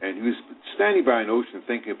 and he was standing by an ocean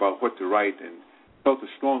thinking about what to write, and felt a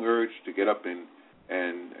strong urge to get up and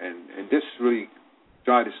just really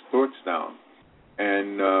jot his thoughts down.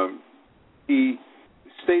 And he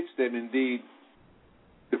states that indeed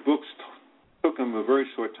the books took him a very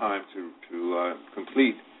short time to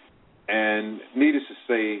complete, and needless to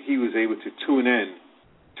say, he was able to tune in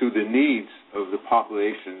to the needs of the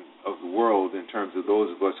population of the world in terms of those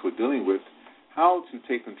of us who are dealing with how to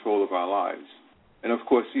take control of our lives. And, of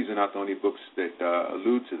course, these are not the only books that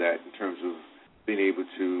allude to that in terms of being able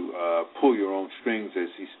to pull your own strings, as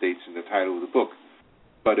he states in the title of the book.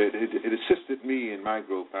 But it assisted me in my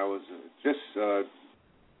growth. I was just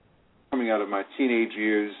coming out of my teenage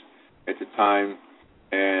years at the time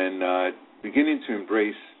and beginning to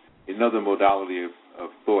embrace another modality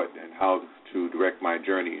of thought and how to direct my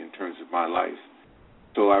journey in terms of my life.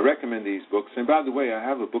 So I recommend these books. And, by the way, I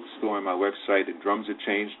have a bookstore on my website at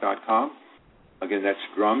drumsofchange.com. Again, that's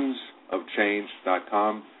drums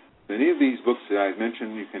thepowerofchange.com. Any of these books that I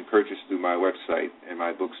mentioned, you can purchase through my website and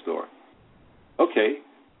my bookstore. Okay,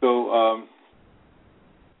 so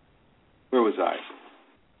where was I?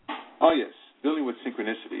 Oh, yes, dealing with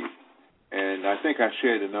synchronicity. And I think I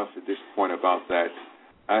shared enough at this point about that.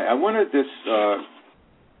 I want to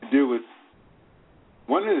just deal with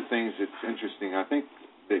one of the things that's interesting. I think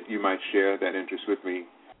that you might share that interest with me.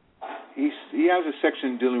 He has a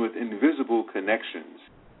section dealing with invisible connections,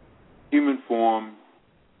 human form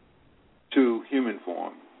to human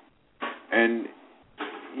form. And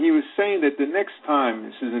he was saying that the next time,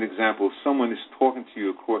 this is an example, someone is talking to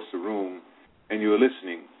you across the room and you're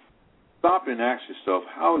listening, stop and ask yourself,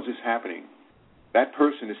 how is this happening? That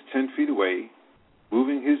person is 10 feet away,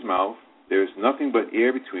 moving his mouth. There is nothing but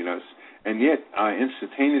air between us, and yet I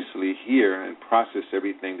instantaneously hear and process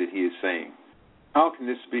everything that he is saying. How can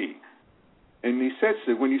this be? And he says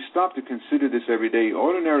that when you stop to consider this everyday,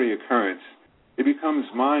 ordinary occurrence, it becomes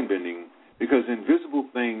mind-bending because invisible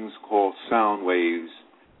things called sound waves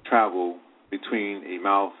travel between a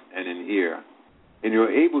mouth and an ear, and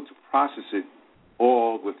you're able to process it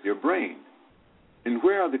all with your brain. And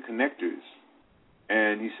where are the connectors?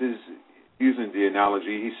 And he says, using the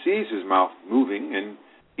analogy, he sees his mouth moving and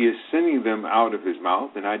he is sending them out of his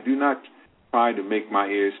mouth, and I do not try to make my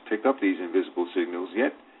ears pick up these invisible signals,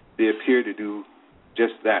 yet they appear to do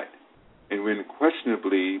just that. And we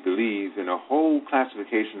unquestionably believe in a whole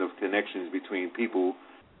classification of connections between people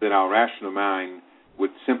that our rational mind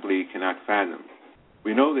would simply cannot fathom.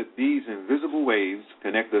 We know that these invisible waves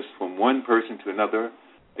connect us from one person to another,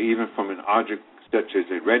 even from an object such as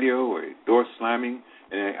a radio or a door slamming,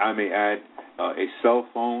 and I may add a cell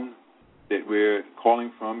phone that we're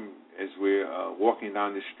calling from as we're walking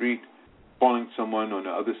down the street, calling someone on the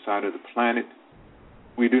other side of the planet.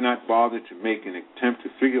 We do not bother to make an attempt to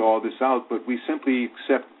figure all this out, but we simply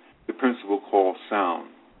accept the principle called sound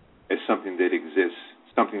as something that exists,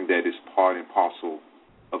 something that is part and parcel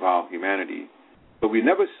of our humanity. But we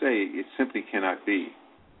never say it simply cannot be.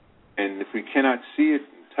 And if we cannot see it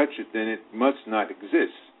and touch it, then it must not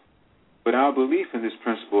exist. But our belief in this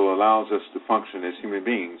principle allows us to function as human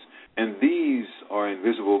beings, and these are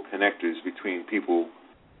invisible connectors between people,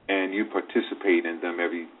 and you participate in them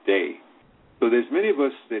every day. So there's many of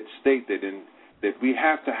us that state that we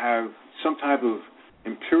have to have some type of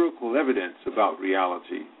empirical evidence about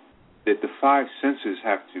reality, that the five senses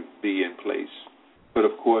have to be in place. But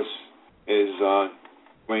of course, as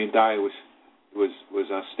Wayne Dyer was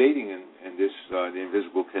stating in this the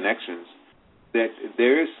invisible connections, that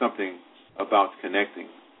there is something about connecting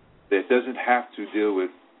that doesn't have to deal with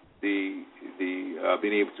the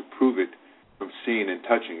being able to prove it from seeing and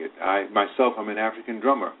touching it. I'm an African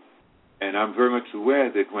drummer, and I'm very much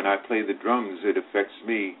aware that when I play the drums, it affects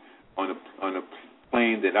me on a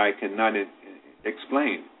plane that I cannot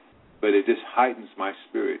explain, but it just heightens my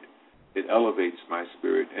spirit. It elevates my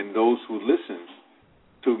spirit, and those who listen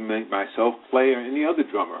to myself play or any other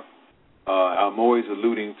drummer, I'm always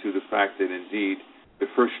alluding to the fact that indeed the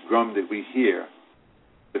first drum that we hear,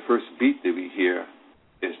 the first beat that we hear,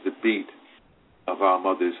 is the beat of our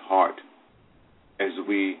mother's heart as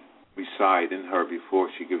we reside in her before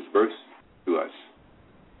she gives birth to us.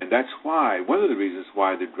 And that's why, one of the reasons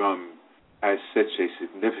why the drum has such a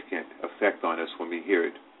significant effect on us when we hear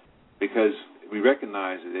it, because we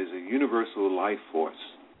recognize it as a universal life force.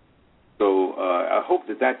 So I hope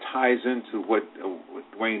that ties into what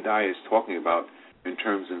Wayne Dyer is talking about in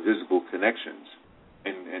terms of visible connections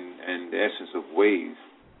and the essence of waves,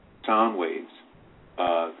 sound waves.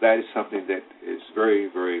 That is something that is very,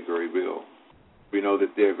 very, very real. We know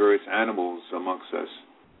that there are various animals amongst us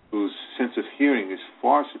whose sense of hearing is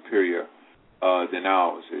far superior than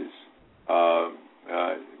ours is.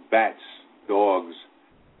 Bats, dogs,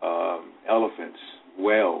 elephants,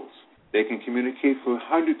 whales. They can communicate for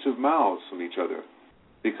hundreds of miles from each other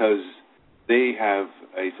because they have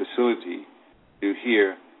a facility to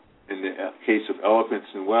hear, in the case of elephants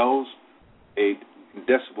and whales,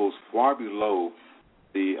 decibels far below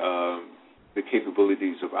the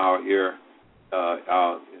capabilities of our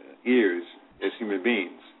ears as human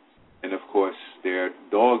beings. And of course, there are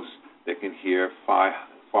dogs that can hear far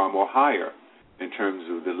more higher in terms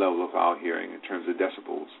of the level of our hearing, in terms of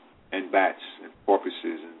decibels, and bats and porpoises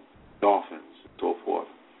and dolphins and so forth.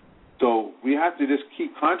 So we have to just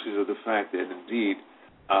keep conscious of the fact that indeed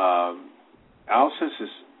our senses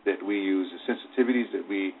that we use, the sensitivities that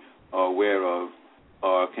we are aware of,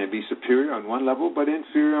 can be superior on one level but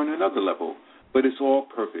inferior on another level. But it's all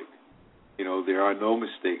perfect. You know, there are no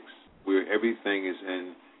mistakes where everything is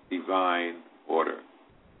in divine order.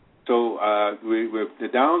 So we're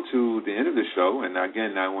down to the end of the show, and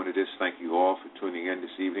again, I want to just thank you all for tuning in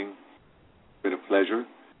this evening. It's been a pleasure,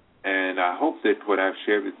 and I hope that what I've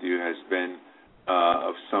shared with you has been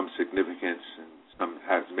of some significance and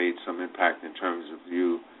has made some impact in terms of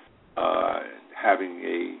you having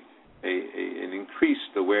an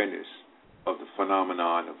increased awareness of the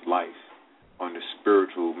phenomenon of life on the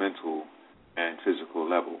spiritual, mental, and physical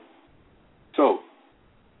level. So,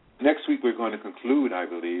 next week we're going to conclude, I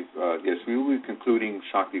believe. Yes, we will be concluding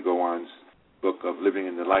Shakti Gawan's book of Living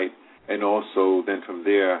in the Light, and also then from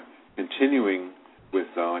there continuing with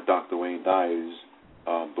Dr. Wayne Dyer's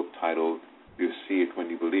book titled You See It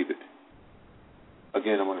When You Believe It.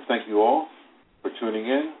 Again, I want to thank you all for tuning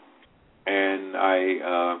in, and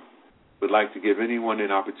I would like to give anyone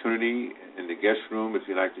an opportunity in the guest room. If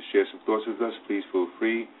you'd like to share some thoughts with us, please feel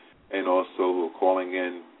free, and also calling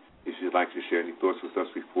in. If you'd like to share any thoughts with us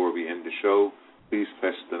before we end the show, please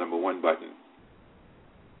press the number 1 button.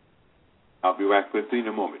 I'll be back with you in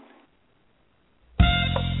a moment.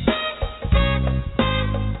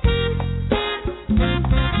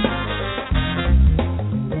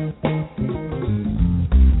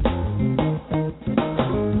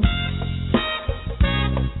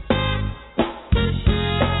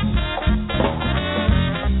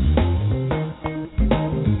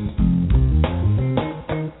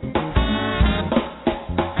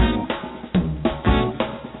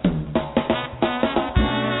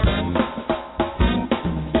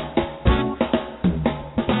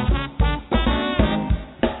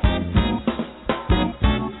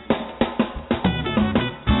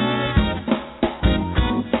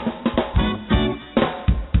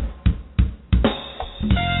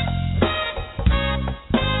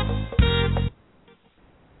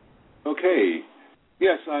 Okay.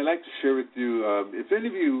 Yes, I'd like to share with you, if any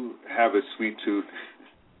of you have a sweet tooth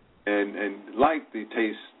and like the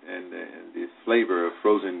taste and the flavor of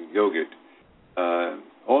frozen yogurt,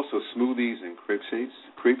 also smoothies and crepes,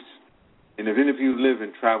 and if any of you live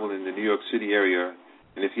and travel in the New York City area,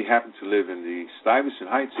 and if you happen to live in the Stuyvesant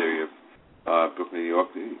Heights area of Brooklyn, New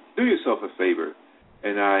York, do yourself a favor,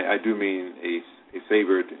 and I do mean a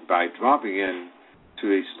favor by dropping in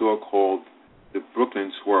to a store called the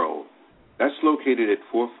Brooklyn Swirl. That's located at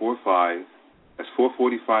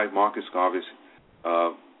 445 Marcus Garvey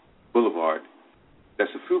Boulevard.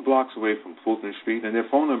 That's a few blocks away from Fulton Street, and their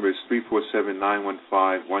phone number is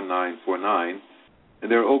 347-915-1949, and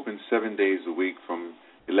they're open 7 days a week from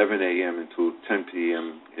 11 a.m. until 10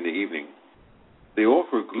 p.m. in the evening. They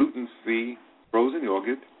offer gluten-free frozen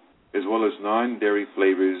yogurt as well as non-dairy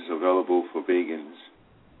flavors available for vegans.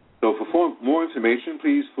 So for more information,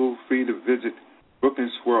 please feel free to visit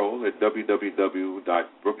Brooklyn Swirl at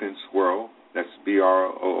www.brooklynswirl, that's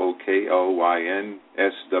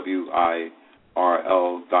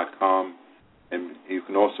BROOKLYNSWIRL.com, and you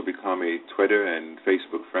can also become a Twitter and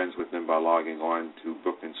Facebook friends with them by logging on to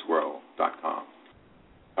brooklynswirl.com.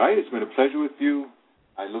 All right, it's been a pleasure with you.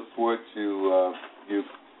 I look forward to you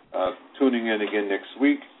tuning in again next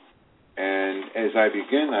week. And as I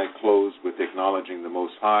begin, I close with acknowledging the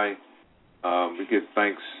Most High. We give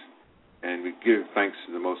thanks to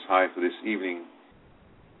the Most High for this evening.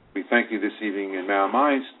 We thank you this evening, and may our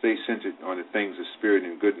minds stay centered on the things of spirit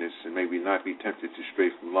and goodness, and may we not be tempted to stray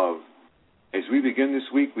from love. As we begin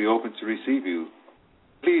this week, we open to receive you.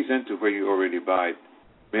 Please enter where you already abide.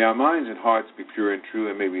 May our minds and hearts be pure and true,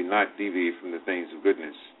 and may we not deviate from the things of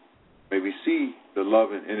goodness. May we see the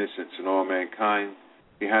love and innocence in all mankind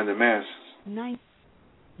behind the masks,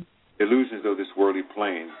 illusions of this worldly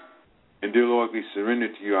plane. And dear Lord, we surrender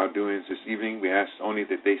to you our doings this evening. We ask only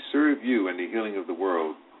that they serve you and the healing of the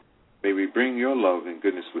world. May we bring your love and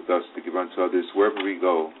goodness with us to give unto others wherever we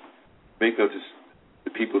go. Make us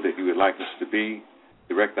the people that you would like us to be.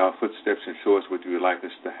 Direct our footsteps and show us what you would like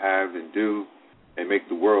us to have and do, and make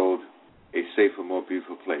the world a safer, more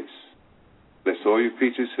beautiful place. Bless all your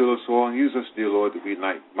creatures, heal us all, and use us, dear Lord, that we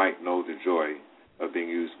might know the joy of being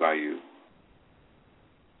used by you.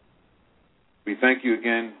 We thank you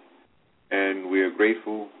again, and we are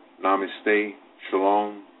grateful. Namaste,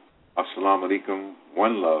 shalom, assalamu alaikum,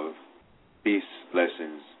 one love, peace,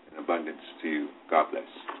 blessings, and abundance to you. God bless.